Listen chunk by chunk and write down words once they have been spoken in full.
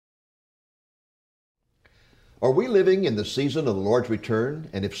Are we living in the season of the Lord's return?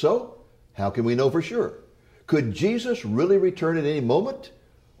 And if so, how can we know for sure? Could Jesus really return at any moment?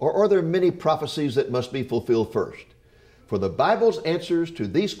 Or are there many prophecies that must be fulfilled first? For the Bible's answers to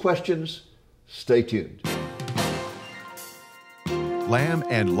these questions, stay tuned. Lamb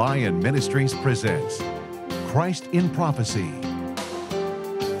and Lion Ministries presents Christ in Prophecy,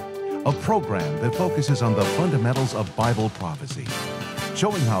 a program that focuses on the fundamentals of Bible prophecy,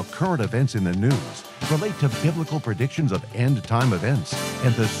 showing how current events in the news relate to biblical predictions of end-time events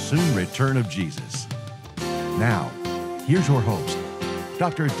and the soon return of Jesus. Now, here's your host,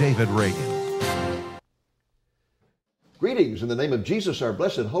 Dr. David Reagan. Greetings in the name of Jesus, our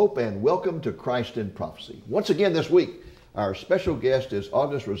blessed hope, and welcome to Christ in Prophecy. Once again this week, our special guest is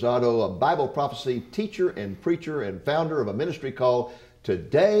August Rosado, a Bible prophecy teacher and preacher and founder of a ministry called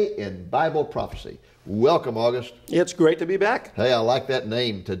Today in Bible Prophecy. Welcome, August. It's great to be back. Hey, I like that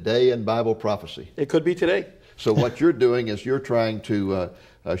name, Today in Bible Prophecy. It could be today. So what you're doing is you're trying to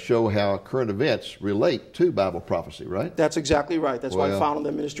show how current events relate to Bible prophecy, right? That's exactly right. That's why I founded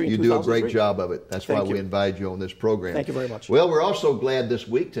the ministry in 2003. You do a great job of it. That's why we invited you on this program. Thank you very much. Well, we're also glad this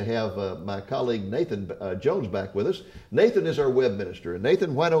week to have my colleague Nathan Jones back with us. Nathan is our web minister. And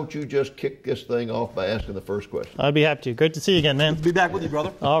Nathan, why don't you just kick this thing off by asking the first question? I'd be happy to. Great to see you again, man. Be back with you,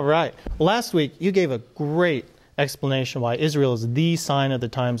 brother. All right. Well, last week, you gave a great explanation why Israel is the sign of the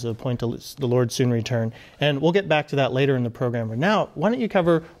times that point to the Lord's soon return. And we'll get back to that later in the program. But now, why don't you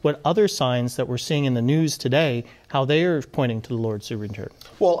cover what other signs that we're seeing in the news today, how they are pointing to the Lord's soon return?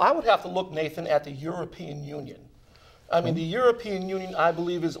 Well, I would have to look, Nathan, at the European Union. I mean, the European Union, I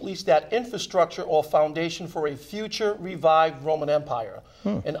believe, is at least that infrastructure or foundation for a future revived Roman Empire.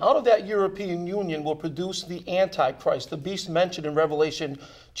 And out of that European Union will produce the Antichrist, the beast mentioned in Revelation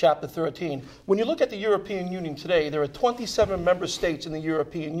chapter 13. When you look at the European Union today, there are 27 member states in the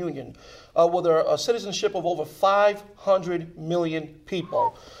European Union with a citizenship of over 500 million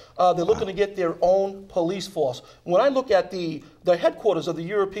people. They're looking to get their own police force. When I look at the headquarters of the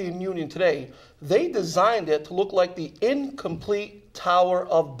European Union today, they designed it to look like the incomplete Tower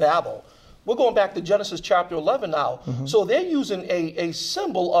of Babel. We're going back to Genesis chapter 11 now. So they're using a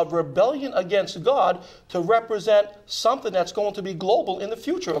symbol of rebellion against God to represent something that's going to be global in the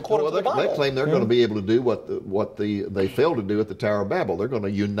future, according to the Bible. They claim they're going to be able to do what they failed to do at the Tower of Babel. They're going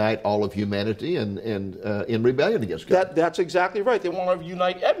to unite all of humanity and in rebellion against God. That's exactly right. They want to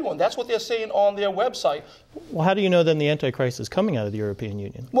unite everyone. That's what they're saying on their website. Well, how do you know then the Antichrist is coming out of the European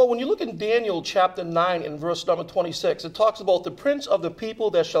Union? Well, when you look in Daniel chapter 9 and verse number 26, it talks about the prince of the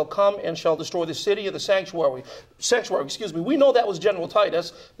people that shall come and shall destroy the city of the sanctuary. We know that was General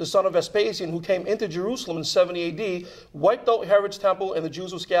Titus, the son of Vespasian, who came into Jerusalem in 70 AD, wiped out Herod's temple, and the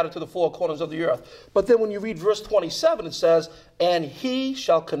Jews were scattered to the four corners of the earth. But then when you read verse 27, it says, and he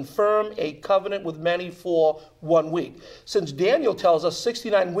shall confirm a covenant with many for 1 week. Since Daniel tells us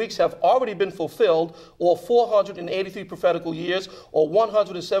 69 weeks have already been fulfilled, or 483 prophetical years, or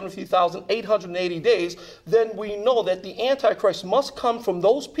 173,880 days, then we know that the Antichrist must come from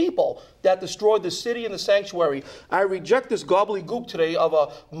those people that destroyed the city and the sanctuary. I reject this gobbledygook today of a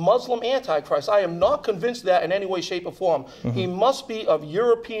Muslim Antichrist. I am not convinced that in any way, shape, or form. He must be of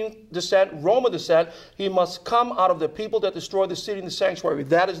European descent, Roman descent. He must come out of the people that destroyed the city and the sanctuary.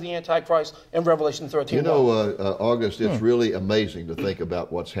 That is the Antichrist in Revelation 13. You know, August, it's really amazing to think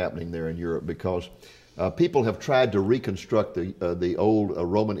about what's happening there in Europe, because people have tried to reconstruct the old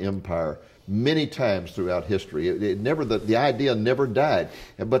Roman Empire many times throughout history. The idea never died,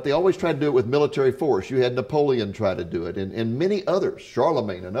 but they always tried to do it with military force. You had Napoleon try to do it, and many others,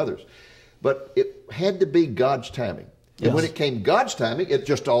 Charlemagne and others. But it had to be God's timing. And when it came God's timing, it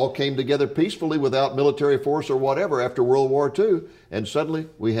just all came together peacefully without military force or whatever after World War II, and suddenly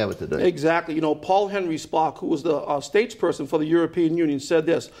we have it today. Exactly. You know, Paul Henry Spock, who was the statesperson for the European Union, said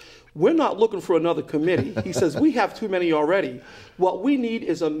this: we're not looking for another committee. He says, we have too many already. What we need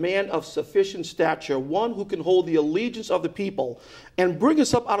is a man of sufficient stature, one who can hold the allegiance of the people and bring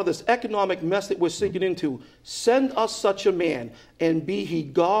us up out of this economic mess that we're sinking into. Send us such a man, and be he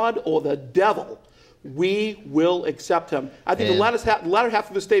God or the devil, we will accept him. I think the latter half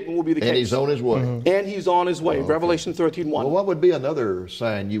of the statement will be the case. And he's on his way. And he's on his way. Okay. Revelation 13:1. Well, what would be another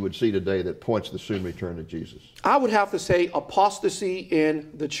sign you would see today that points to the soon return of Jesus? I would have to say apostasy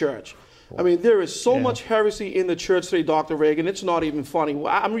in the church. I mean, there is so much heresy in the church today, Dr. Reagan, it's not even funny.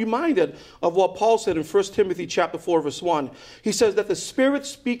 I'm reminded of what Paul said in 1 Timothy chapter 4, verse 1. He says that the Spirit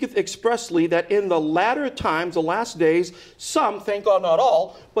speaketh expressly that in the latter times, the last days, some, thank God not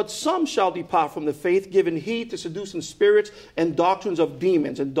all, but some shall depart from the faith, giving heed to seducing spirits and doctrines of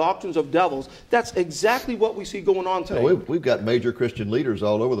demons and doctrines of devils. That's exactly what we see going on today. We've got major Christian leaders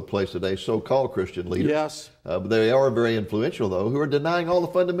all over the place today, so-called Christian leaders. Yes. But they are very influential, though, who are denying all the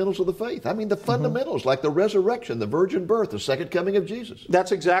fundamentals of the faith. I mean, the fundamentals, like the resurrection, the virgin birth, the second coming of Jesus.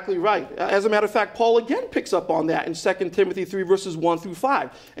 That's exactly right. As a matter of fact, Paul again picks up on that in 2 Timothy 3, verses 1 through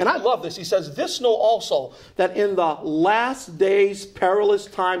 5. And I love this. He says, this know also, that in the last days perilous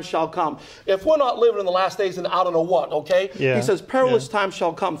times shall come. If we're not living in the last days, then I don't know what, okay? Yeah. He says, perilous times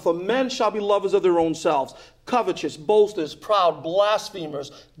shall come, for men shall be lovers of their own selves, covetous, boasters, proud,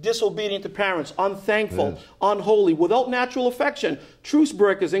 blasphemers, disobedient to parents, unthankful, unholy, without natural affection, truce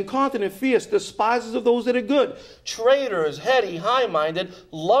breakers, incontinent, fierce, despisers of those that are good, traitors, heady, high-minded,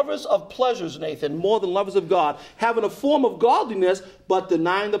 lovers of pleasures, Nathan, more than lovers of God, having a form of godliness, but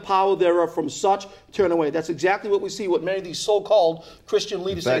denying the power thereof. From such turn away. That's exactly what we see, what many of these so-called Christian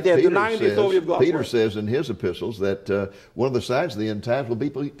leaders say. They're denying the authority of God's Peter word. says in his epistles that one of the signs of the end times will be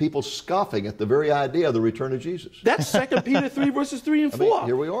people scoffing at the very idea of the return of Jesus. That's 2 Peter 3, verses 3 and 4. I mean,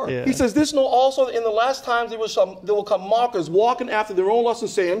 here we are. Yeah. He says, this know also that in the last times there will come mockers walking after their own lust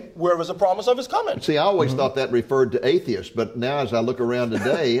and saying, where is the promise of his coming? See, I always thought that referred to atheists, but now as I look around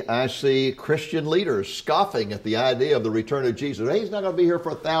today, I see Christian leaders scoffing at the idea of the return of Jesus. Hey, he's not going to be here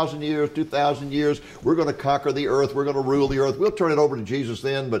for 1,000 years, 2,000 years. We're going to conquer the earth. We're going to rule the earth. We'll turn it over to Jesus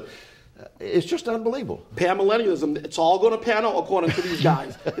then, but it's just unbelievable. Panmillennialism, it's all going to pan out according to these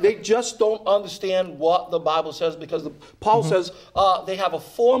guys. They just don't understand what the Bible says, because Paul says they have a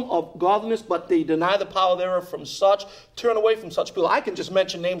form of godliness, but they deny the power thereof. From such, turn away from such people. I can just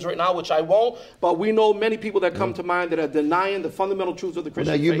mention names right now, which I won't, but we know many people that come to mind that are denying the fundamental truths of the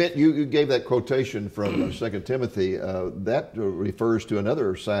Christian faith. You gave that quotation from 2 Timothy. That refers to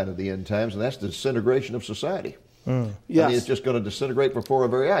another sign of the end times, and that's the disintegration of society. Yes. I mean, it's just going to disintegrate before our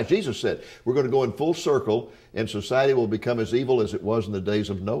very eyes. Jesus said, we're going to go in full circle, and society will become as evil as it was in the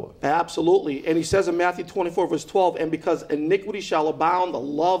days of Noah. Absolutely. And he says in Matthew 24, verse 12, and because iniquity shall abound, the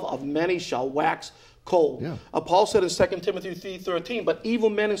love of many shall wax cold. Yeah. Paul said in 2 Timothy 3:13, but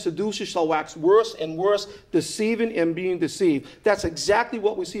evil men and seducers shall wax worse and worse, deceiving and being deceived. That's exactly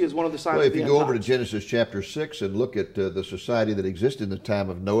what we see as one of the signs of the end times. If you go over to Genesis chapter 6 and look at the society that existed in the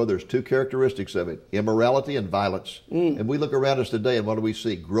time of Noah, there's two characteristics of it: immorality and violence. And we look around us today, and what do we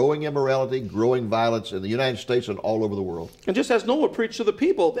see? Growing immorality, growing violence in the United States and all over the world. And just as Noah preached to the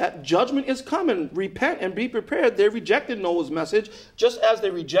people that judgment is coming, repent and be prepared, they rejected Noah's message, just as they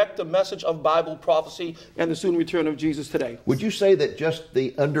reject the message of Bible prophecy and the soon return of Jesus today. Would you say that just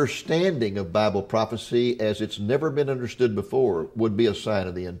the understanding of Bible prophecy as it's never been understood before would be a sign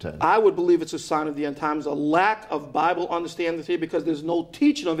of the end times? I would believe it's a sign of the end times, a lack of Bible understanding today, because there's no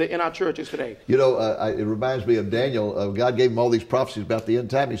teaching of it in our churches today. You know, it reminds me of Daniel. God gave him all these prophecies about the end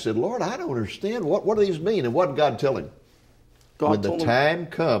time. He said, Lord, I don't understand. What do these mean? And what did God tell him? When the time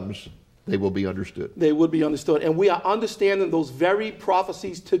comes, they will be understood. They would be understood. And we are understanding those very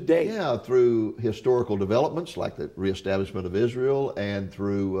prophecies today. Yeah, through historical developments like the reestablishment of Israel and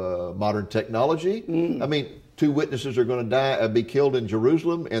through modern technology. I mean, 2 witnesses are going to be killed in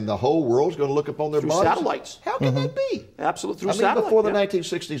Jerusalem, and the whole world's going to look upon their Through bodies. satellites. How can that be? Absolutely. Through I mean, satellite. before the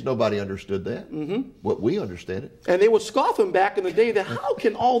 1960s, nobody understood that. What we understand it. And they would scoff him back in the day that how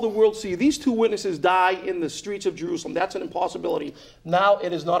can all the world see these 2 witnesses die in the streets of Jerusalem? That's an impossibility. Now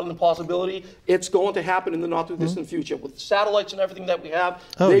it is not an impossibility. It's going to happen in the not too distant future. With satellites and everything that we have,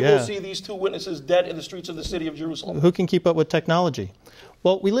 they will see these 2 witnesses dead in the streets of the city of Jerusalem. Who can keep up with technology?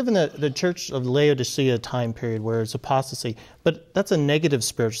 Well, we live in the Church of Laodicea time period where it's apostasy, but that's a negative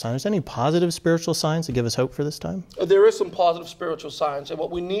spiritual sign. Is there any positive spiritual signs that give us hope for this time? There is some positive spiritual signs, and what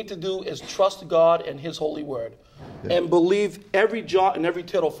we need to do is trust God and His holy word. And believe every jot and every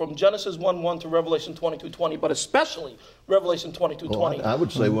tittle from Genesis 1:1 to Revelation 22:20, but especially Revelation 22:20. I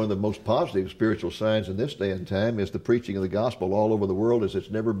would say one of the most positive spiritual signs in this day and time is the preaching of the gospel all over the world as it's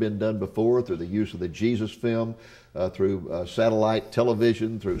never been done before, through the use of the Jesus film, through satellite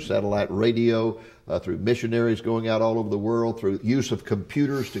television, through satellite radio, through missionaries going out all over the world, through use of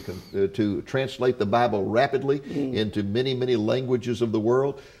computers to translate the Bible rapidly into many, many languages of the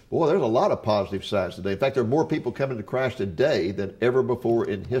world. Boy, there's a lot of positive signs today. In fact, there are more people coming to Christ today than ever before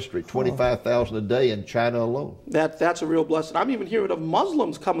in history. 25,000 a day in China alone. That's a real blessing. I'm even hearing of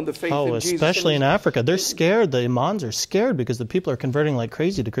Muslims coming to faith in Jesus. Especially in Africa. They're scared. The imams are scared because the people are converting like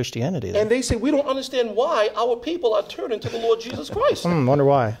crazy to Christianity there. And they say, we don't understand why our people are turning to the Lord Jesus Christ. Wonder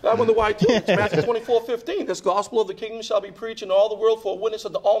why. I wonder why, too. It's Matthew 24:15. This gospel of the kingdom shall be preached in all the world for a witness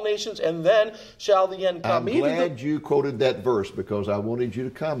unto all nations, and then shall the end come. I'm glad you quoted that verse because I wanted you to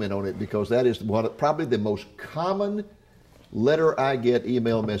comment on it, because that is probably the most common letter I get,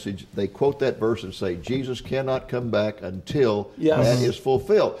 email message. They quote that verse and say, Jesus cannot come back until that is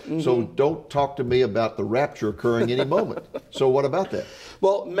fulfilled. So don't talk to me about the rapture occurring any moment. So what about that?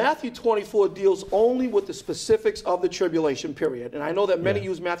 Well, Matthew 24 deals only with the specifics of the tribulation period. And I know that many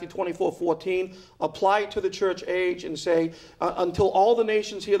use Matthew 24:14, apply it to the church age, and say, until all the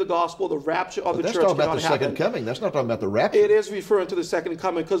nations hear the gospel, the rapture of the church cannot happen. That's talking about the second coming. That's not talking about the rapture. It is referring to the second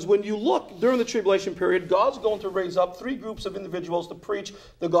coming, because when you look during the tribulation period, God's going to raise up three groups of individuals to preach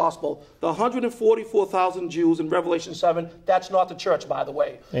the gospel. The 144,000 Jews in Revelation 7, that's not the church, by the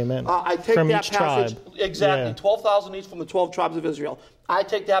way. Amen. I take from that each passage, tribe. exactly, 12,000 each from the 12 tribes of Israel. I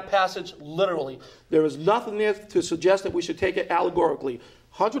take that passage literally. There is nothing there to suggest that we should take it allegorically.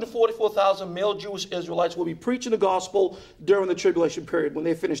 144,000 male Jewish Israelites will be preaching the gospel during the tribulation period. When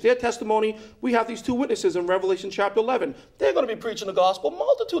they finish their testimony, we have these two witnesses in Revelation chapter 11. They're going to be preaching the gospel.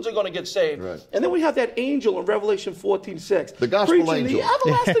 Multitudes are going to get saved. Right. And then we have that angel in Revelation 14:6. The gospel preaching angel. the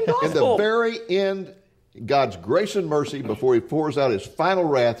everlasting gospel. In the very end, God's grace and mercy, before he pours out his final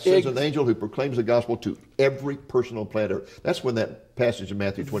wrath, sends an angel who proclaims the gospel to every person on planet Earth. That's when that passage in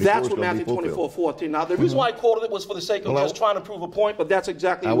Matthew 24 That's is what going to Matthew be fulfilled. 24:14. Now, the reason why I quoted it was for the sake of just trying to prove a point, but that's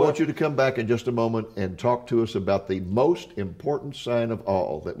exactly I what... want you to come back in just a moment and talk to us about the most important sign of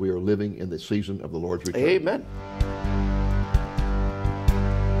all, that we are living in the season of the Lord's return. Amen.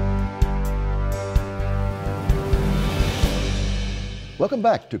 Welcome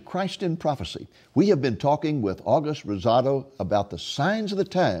back to Christ in Prophecy. We have been talking with August Rosado about the signs of the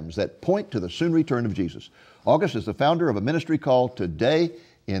times that point to the soon return of Jesus. August is the founder of a ministry called Today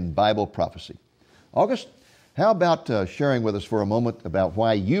in Bible Prophecy. August, how about sharing with us for a moment about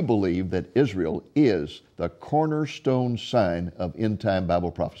why you believe that Israel is the cornerstone sign of end-time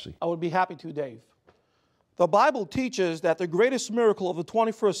Bible prophecy? I would be happy to, Dave. The Bible teaches that the greatest miracle of the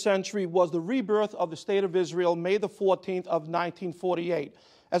 21st century was the rebirth of the state of Israel, May the 14th of 1948.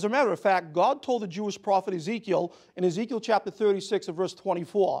 As a matter of fact, God told the Jewish prophet Ezekiel in Ezekiel chapter 36 of verse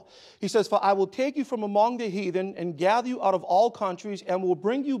 24, he says, "For I will take you from among the heathen and gather you out of all countries and will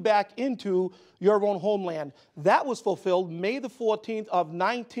bring you back into your own homeland." That was fulfilled May the 14th of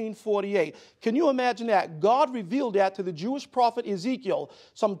 1948. Can you imagine that? God revealed that to the Jewish prophet Ezekiel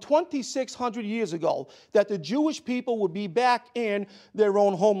some 2,600 years ago, that the Jewish people would be back in their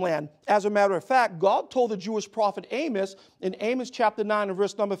own homeland. As a matter of fact, God told the Jewish prophet Amos in Amos chapter 9 and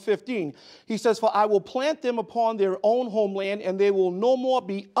verse number 15, he says, "For I will plant them upon their own homeland, and they will no more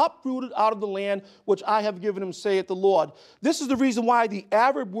be uprooted out of the land which I have given them, saith the Lord." This is the reason why the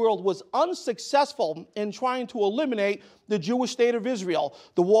Arab world was unsuccessful in trying to eliminate the Jewish state of Israel.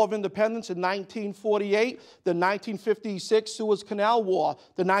 The War of Independence in 1948, the 1956 Suez Canal War,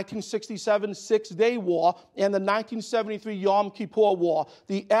 the 1967 Six-Day War, and the 1973 Yom Kippur War.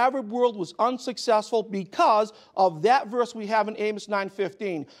 The Arab world was unsuccessful because of that verse we have in Amos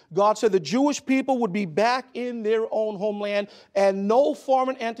 9:15. God said the Jewish people would be back in their own homeland, and no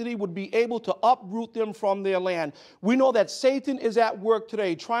foreign entity would be able to uproot them from their land. We know that Satan is at work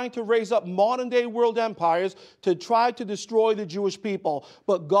today trying to raise up modern-day world empires to try to destroy the Jewish people.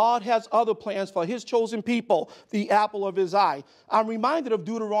 But God has other plans for his chosen people, the apple of his eye. I'm reminded of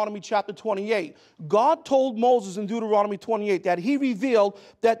Deuteronomy chapter 28. God told Moses in Deuteronomy 28 that he revealed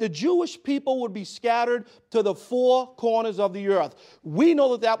that the Jewish people would be scattered to the four corners of the earth. We know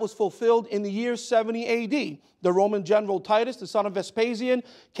that that was fulfilled in the year 70 AD. The Roman general Titus, the son of Vespasian,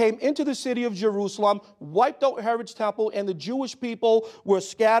 came into the city of Jerusalem, wiped out Herod's temple, and the Jewish people were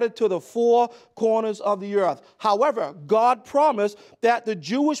scattered to the four corners of the earth. However, God promised that the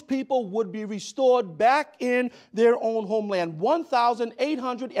Jewish people would be restored back in their own homeland.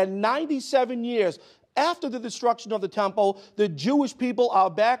 1,897 years after the destruction of the temple, the Jewish people are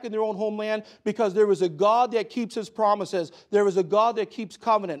back in their own homeland because there is a God that keeps his promises. There is a God that keeps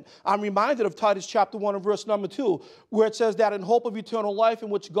covenant. I'm reminded of Titus chapter 1 and verse number 2, where it says that in hope of eternal life, in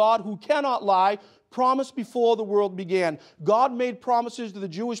which God, who cannot lie, promised before the world began. God made promises to the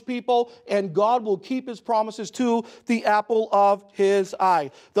Jewish people, and God will keep his promises to the apple of his eye.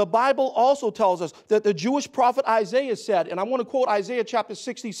 The Bible also tells us that the Jewish prophet Isaiah said, and I want to quote Isaiah chapter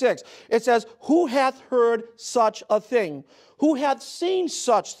 66, it says, "Who hath heard such a thing? who hath seen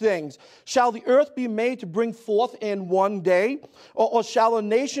such things? Shall the earth be made to bring forth in one day? Or shall a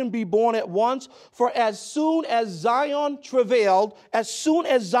nation be born at once? For as soon as Zion travailed,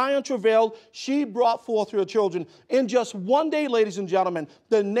 she brought forth her children. In just one day, ladies and gentlemen,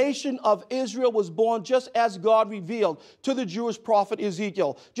 the nation of Israel was born, just as God revealed to the Jewish prophet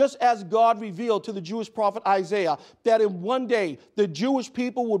Ezekiel, just as God revealed to the Jewish prophet Isaiah, that in one day the Jewish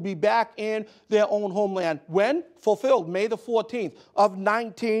people would be back in their own homeland. When? Fulfilled May the 14th of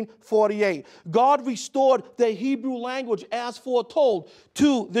 1948. God restored the Hebrew language as foretold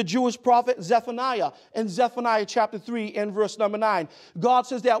to the Jewish prophet Zephaniah in Zephaniah chapter 3 and verse number 9. God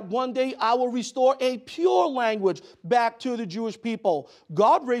says that one day I will restore a pure language back to the Jewish people.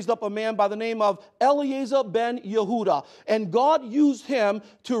 God raised up a man by the name of Eliezer ben Yehuda, and God used him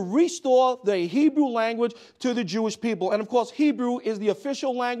to restore the Hebrew language to the Jewish people. And of course, Hebrew is the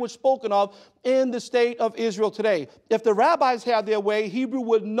official language spoken of in the state of Israel today. If the rabbis had their way, Hebrew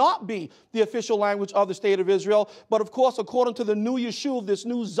would not be the official language of the state of Israel. But of course, according to the new Yeshuv, this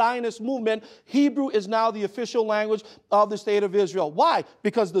new Zionist movement, Hebrew is now the official language of the state of Israel. Why?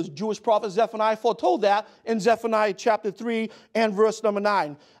 Because the Jewish prophet Zephaniah foretold that in Zephaniah chapter 3 and verse number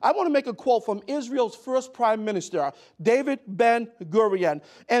 9. I want to make a quote from Israel's first prime minister, David Ben Gurion.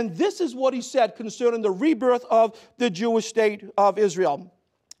 And this is what he said concerning the rebirth of the Jewish state of Israel.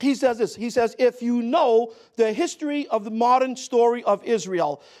 He says this, he says, if you know the history of the modern story of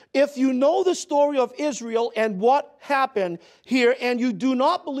Israel, if you know the story of Israel and what happened here, and you do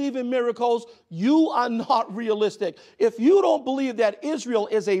not believe in miracles, you are not realistic. If you don't believe that Israel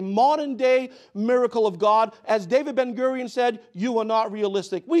is a modern day miracle of God, as David Ben Gurion said, you are not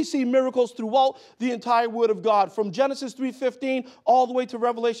realistic. We see miracles throughout the entire Word of God, from Genesis 3:15 all the way to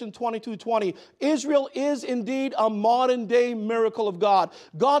Revelation 22:20. Israel is indeed a modern day miracle of God.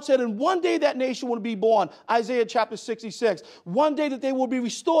 God said in one day that nation will be born, Isaiah chapter 66. One day that they will be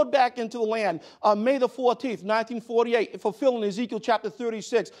restored back into the land, May the 14th, 1948, fulfilling Ezekiel chapter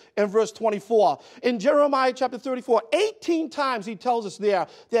 36 and verse 24. In Jeremiah chapter 34, 18 times he tells us there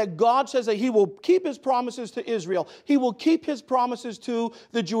that God says that he will keep his promises to Israel. He will keep his promises to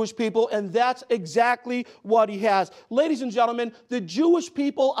the Jewish people, and that's exactly what he has. Ladies and gentlemen, the Jewish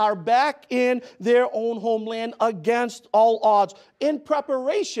people are back in their own homeland against all odds, in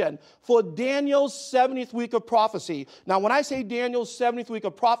preparation for Daniel's 70th week of prophecy. Now, when I say Daniel's 70th week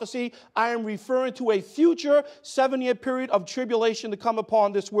of prophecy, I am referring to a future 7-year period of tribulation to come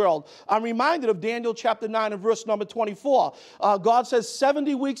upon this world. I'm reminded of Daniel chapter 9 and verse number 24. God says,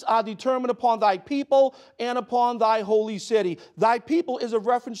 70 weeks are determined upon thy people and upon thy holy city. Thy people is a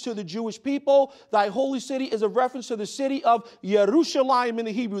reference to the Jewish people. Thy holy city is a reference to the city of Yerushalayim in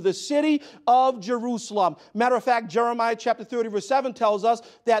the Hebrew, the city of Jerusalem. Matter of fact, Jeremiah chapter 30 verse 7 tells us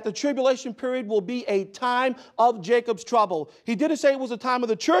that the tribulation period will be a time of Jacob's trouble. He didn't say it was a time of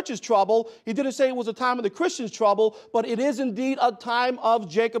the church's trouble. He didn't say it was a time of the Christian's trouble, but it is indeed a time of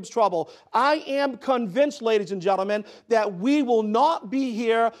Jacob's trouble. I am convinced, ladies and gentlemen, that we will not be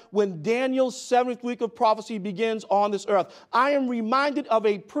here when Daniel's 7th week of prophecy begins on this earth. I am reminded of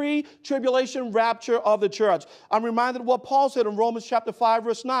a pre-tribulation rapture of the church. I'm reminded of what Paul said in Romans chapter 5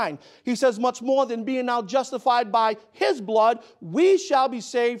 verse 9. He says, much more than being now justified by his blood, we shall be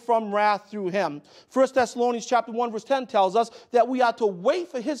saved from wrath through him. 1 Thessalonians chapter 1 verse 10 tells us that we are to wait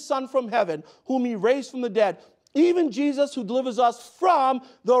for his Son from heaven, whom he raised from the dead, even Jesus who delivers us from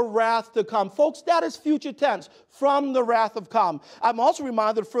the wrath to come. Folks, that is future tense, from the wrath of come. I'm also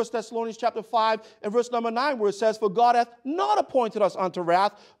reminded of 1 Thessalonians chapter 5 and verse number 9, where it says, for God hath not appointed us unto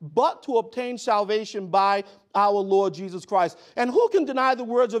wrath, but to obtain salvation by our Lord Jesus Christ. And who can deny the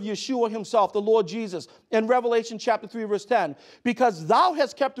words of Yeshua himself, the Lord Jesus, in Revelation chapter 3 verse 10? Because thou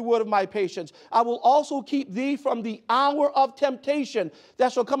hast kept the word of my patience, I will also keep thee from the hour of temptation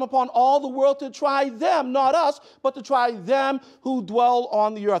that shall come upon all the world to try them, not us, but to try them who dwell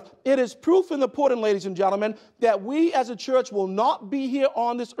on the earth. It is proof in the pudding, ladies and gentlemen, that we as a church will not be here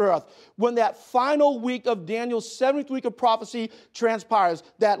on this earth when that final week of Daniel's 7th week of prophecy transpires,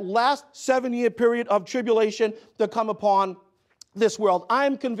 that last 7-year period of tribulation to come upon this world. I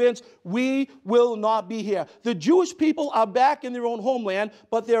am convinced we will not be here. The Jewish people are back in their own homeland,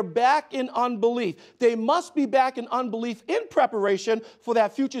 but they're back in unbelief. They must be back in unbelief in preparation for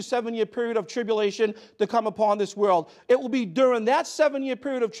that future 7-year period of tribulation to come upon this world. It will be during that 7-year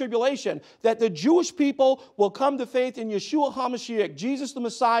period of tribulation that the Jewish people will come to faith in Yeshua HaMashiach, Jesus the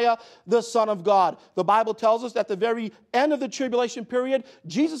Messiah, the Son of God. The Bible tells us that at the very end of the tribulation period,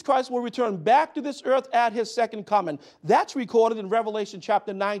 Jesus Christ will return back to this earth at his second coming. That's recorded in Revelation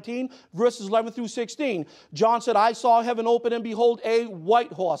chapter 19, verses 11 through 16. John said, I saw heaven open, and behold, a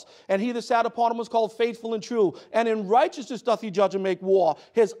white horse, and he that sat upon him was called Faithful and True, and in righteousness doth he judge and make war.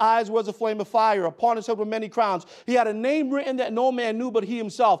 His eyes were as a flame of fire, upon his head were many crowns. He had a name written that no man knew but he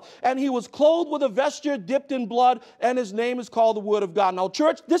himself, and he was clothed with a vesture dipped in blood, and his name is called the Word of God. Now,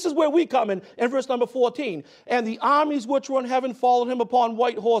 church, this is where we come in verse number 14. And the armies which were in heaven followed him upon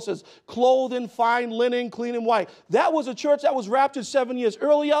white horses, clothed in fine linen, clean and white. That was a church that was raptured 7 years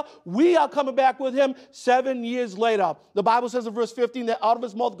earlier. We are coming back with him 7 years later. The Bible says in verse 15 that out of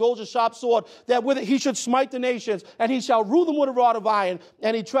his mouth goes a sharp sword, that with it he should smite the nations, and he shall rule them with a rod of iron,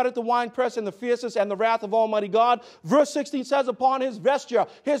 and he treadeth the winepress and the fierceness and the wrath of Almighty God. Verse 16 says, upon his vesture,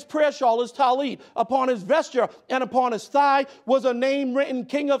 his prayer shawl is talit, upon his vesture and upon his thigh was a name written,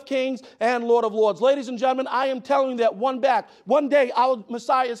 King of Kings and Lord of Lords. Ladies and gentlemen, I am telling you that one day our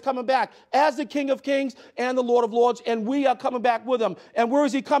Messiah is coming back as the King of Kings and the Lord of Lords, and we are coming back with him. And where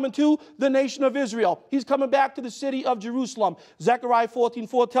is he coming to? The nation of Israel. He's coming back to the city of Jerusalem. Zechariah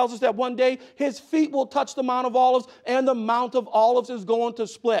 14:4 tells us that one day his feet will touch the Mount of Olives, and the Mount of Olives is going to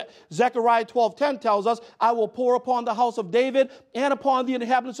split. Zechariah 12:10 tells us, I will pour upon the house of David and upon the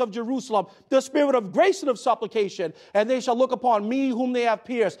inhabitants of Jerusalem the spirit of grace and of supplication, and they shall look upon me whom they have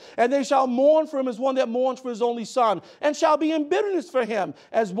pierced, and they shall mourn for him as one that mourns for his only son, and shall be in bitterness for him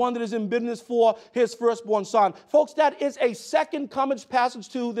as one that is in bitterness for his firstborn son. Folks, that is a second coming passage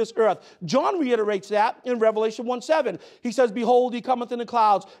to this earth. John reiterates that in Revelation 1:7. He says, behold, he cometh in the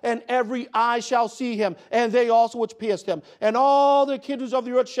clouds, and every eye shall see him, and they also which pierced him, and all the kindreds of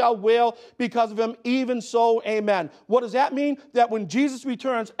the earth shall wail because of him. Even so, amen. What does that mean? That when Jesus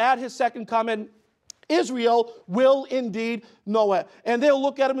returns at his second coming, Israel will indeed know it. And they'll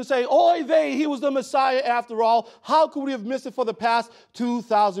look at him and say, oy vey, he was the Messiah after all. How could we have missed it for the past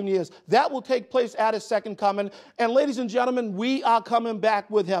 2,000 years? That will take place at his second coming. And ladies and gentlemen, we are coming back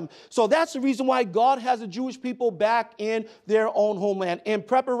with him. So that's the reason why God has the Jewish people back in their own homeland in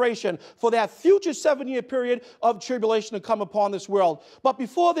preparation for that future 7-year period of tribulation to come upon this world. But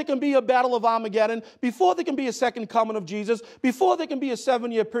before there can be a battle of Armageddon, before there can be a second coming of Jesus, before there can be a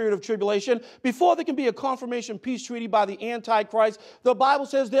 7-year period of tribulation, before there can be a confirmation peace treaty by the Antichrist, the Bible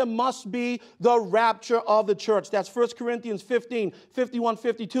says there must be the rapture of the church. That's 1 Corinthians 15, 51,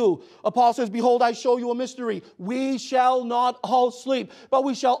 52. Paul says, behold, I show you a mystery. We shall not all sleep, but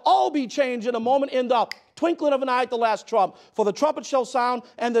we shall all be changed in a moment, in the twinkling of an eye at the last trump. For the trumpet shall sound,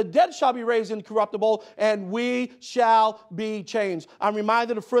 and the dead shall be raised incorruptible, and we shall be changed. I'm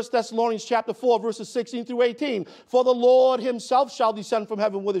reminded of 1 Thessalonians chapter 4, verses 16 through 18. For the Lord himself shall descend from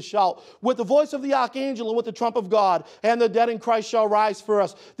heaven with a shout, with the voice of the archangel, and with the trump of God, and the dead in Christ shall rise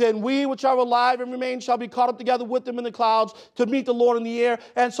first. Then we which are alive and remain shall be caught up together with them in the clouds to meet the Lord in the air,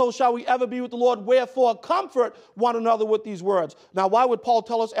 and so shall we ever be with the Lord. Wherefore comfort one another with these words. Now, why would Paul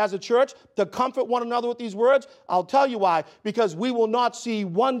tell us as a church to comfort one another with these words? I'll tell you why. Because we will not see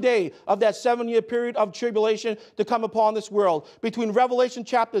one day of that 7-year period of tribulation to come upon this world. Between Revelation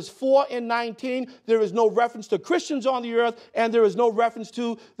chapters 4 and 19, there is no reference to Christians on the earth, and there is no reference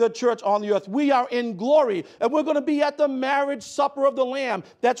to the church on the earth. We are in glory, and we're going to be at the marriage supper of the Lamb.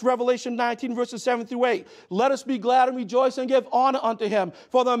 That's Revelation 19, verses 7 through 8. Let us be glad and rejoice and give honor unto him,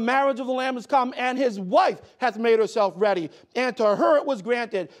 for the marriage of the Lamb is come, and his wife hath made herself ready. And to her it was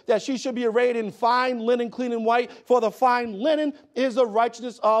granted that she should be arrayed in fine linen, clean and white, for the fine linen is the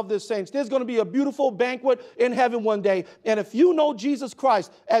righteousness of the saints. There's going to be a beautiful banquet in heaven one day. And if you know Jesus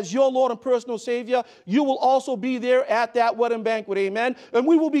Christ as your Lord and personal Savior, you will also be there at that wedding banquet. Amen. And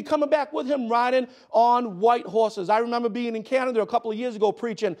we will be coming back with him riding on white horses. I remember being in Canada a couple of years ago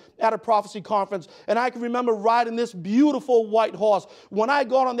preaching at a prophecy conference, and I can remember riding this beautiful white horse. When I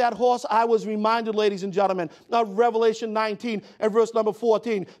got on that horse, I was reminded, ladies and gentlemen, of Revelation 19 and verse number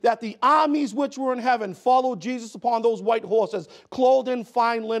 14, that the armies which were in heaven followed Jesus upon those white horses, clothed in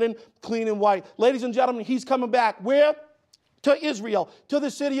fine linen, clean and white. Ladies and gentlemen, he's coming back. Where? To Israel, to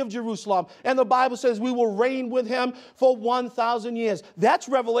the city of Jerusalem. And the Bible says we will reign with him for 1,000 years. That's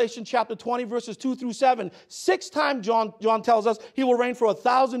Revelation chapter 20, verses 2 through 7. 6 times John tells us he will reign for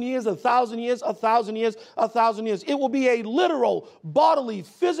 1,000 years, 1,000 years, 1,000 years, 1,000 years. It will be a literal, bodily,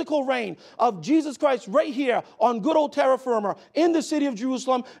 physical reign of Jesus Christ right here on good old terra firma in the city of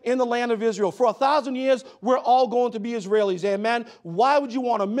Jerusalem, in the land of Israel. For 1,000 years, we're all going to be Israelis. Amen. Why would you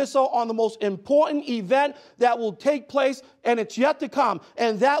want to miss out on the most important event that will take place and it's yet to come,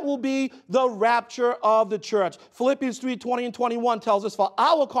 and that will be the rapture of the church. Philippians 3:20 and 21 tells us, for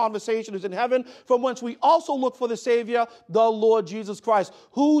our conversation is in heaven, from whence we also look for the Savior, the Lord Jesus Christ,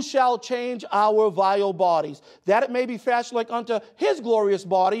 who shall change our vile bodies, that it may be fashioned like unto his glorious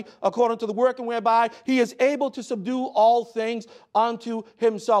body, according to the working whereby he is able to subdue all things unto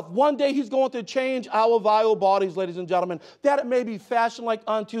himself. One day he's going to change our vile bodies, ladies and gentlemen, that it may be fashioned like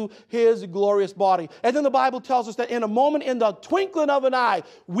unto his glorious body. And then the Bible tells us that in a moment, in the twinkling of an eye,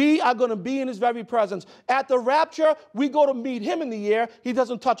 we are going to be in his very presence. At the rapture, we go to meet him in the air. He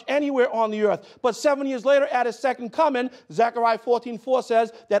doesn't touch anywhere on the earth. But 7 years later, at his second coming, Zechariah 14:4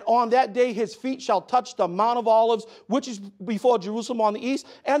 says that on that day his feet shall touch the Mount of Olives, which is before Jerusalem on the east,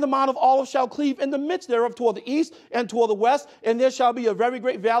 and the Mount of Olives shall cleave in the midst thereof toward the east and toward the west, and there shall be a very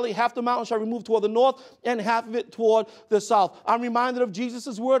great valley. Half the mountain shall remove toward the north, and half of it toward the south. I'm reminded of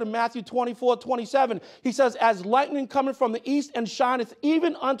Jesus' word in Matthew 24:27. He says, as lightning cometh from the east and shineth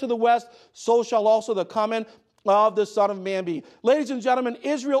even unto the west, so shall also the coming of the Son of Man be. Ladies and gentlemen,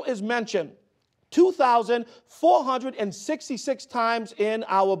 Israel is mentioned 2,466 times in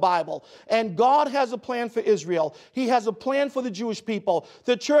our Bible. And God has a plan for Israel. He has a plan for the Jewish people.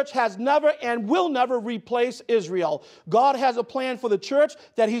 The church has never and will never replace Israel. God has a plan for the church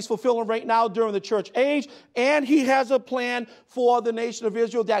that he's fulfilling right now during the church age. And he has a plan for the nation of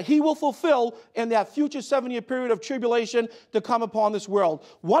Israel that he will fulfill in that future 7-year period of tribulation to come upon this world.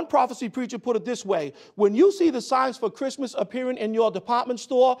 One prophecy preacher put it this way: when you see the signs for Christmas appearing in your department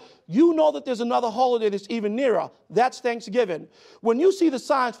store, you know that there's another holiday that's even nearer. That's Thanksgiving. When you see the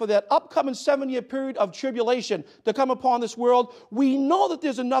signs for that upcoming 7-year period of tribulation to come upon this world, we know that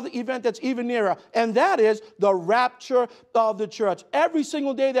there's another event that's even nearer, and that is the rapture of the church. Every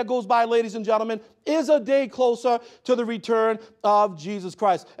single day that goes by, ladies and gentlemen, is a day closer to the return of Jesus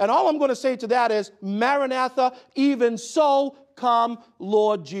Christ. And all I'm going to say to that is, Maranatha, even so, come,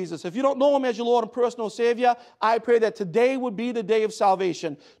 Lord Jesus. If you don't know him as your Lord and personal Savior, I pray that today would be the day of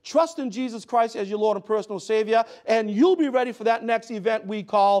salvation. Trust in Jesus Christ as your Lord and personal Savior, and you'll be ready for that next event we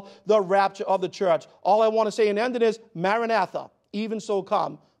call the rapture of the church. All I want to say in ending is, Maranatha, even so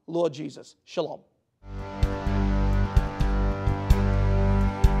come, Lord Jesus. Shalom.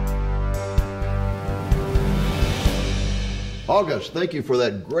 August, thank you for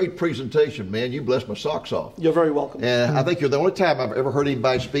that great presentation, man. You blessed my socks off. You're very welcome. And I think you're the only time I've ever heard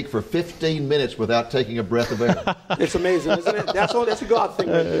anybody speak for 15 minutes without taking a breath of air. It's amazing, isn't it? That's a God thing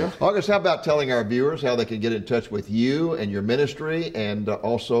right there. August, how about telling our viewers how they can get in touch with you and your ministry, and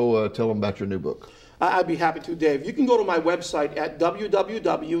also tell them about your new book? I'd be happy to, Dave. You can go to my website at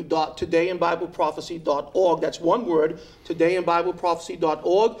www.todayinbibleprophecy.org. That's one word,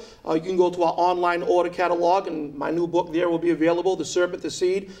 todayinbibleprophecy.org. You can go to our online order catalog, and my new book there will be available, The Serpent, the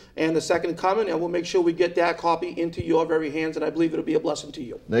Seed, and the Second Coming, and we'll make sure we get that copy into your very hands, and I believe it'll be a blessing to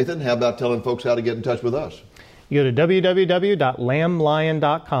you. Nathan, how about telling folks how to get in touch with us? You go to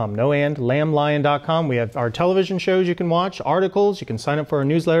www.lamblion.com. No and, lamblion.com. We have our television shows you can watch, articles. You can sign up for our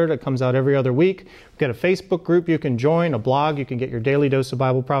newsletter that comes out every other week. We've got a Facebook group you can join, a blog. You can get your daily dose of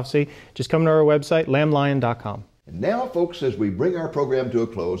Bible prophecy. Just come to our website, lamblion.com. And now, folks, as we bring our program to a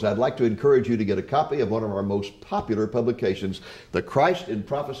close, I'd like to encourage you to get a copy of one of our most popular publications, the Christ in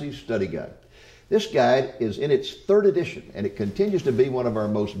Prophecy Study Guide. This guide is in its 3rd edition, and it continues to be one of our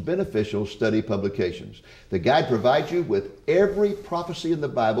most beneficial study publications. The guide provides you with every prophecy in the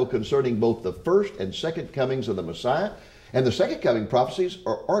Bible concerning both the first and second comings of the Messiah, and the second coming prophecies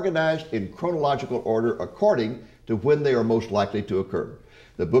are organized in chronological order according to when they are most likely to occur.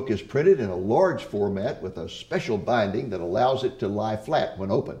 The book is printed in a large format with a special binding that allows it to lie flat when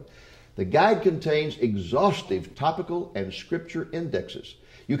open. The guide contains exhaustive topical and scripture indexes.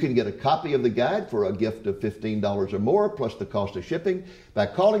 You can get a copy of the guide for a gift of $15 or more, plus the cost of shipping, by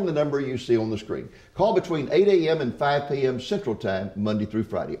calling the number you see on the screen. Call between 8 a.m. and 5 p.m. Central Time, Monday through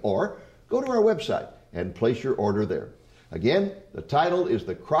Friday, or go to our website and place your order there. Again, the title is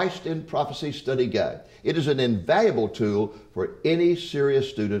the Christ in Prophecy Study Guide. It is an invaluable tool for any serious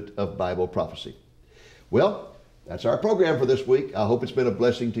student of Bible prophecy. Well, that's our program for this week. I hope it's been a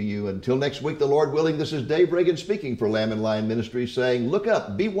blessing to you. Until next week, the Lord willing, this is Dave Reagan speaking for Lamb and Lion Ministries, saying, look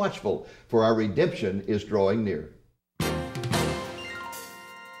up, be watchful, for our redemption is drawing near.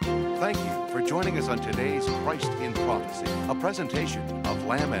 Thank you for joining us on today's Christ in Prophecy, a presentation of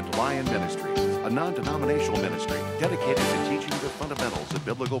Lamb and Lion Ministries, a non-denominational ministry dedicated to teaching the fundamentals of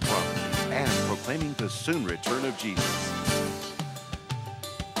biblical prophecy and proclaiming the soon return of Jesus.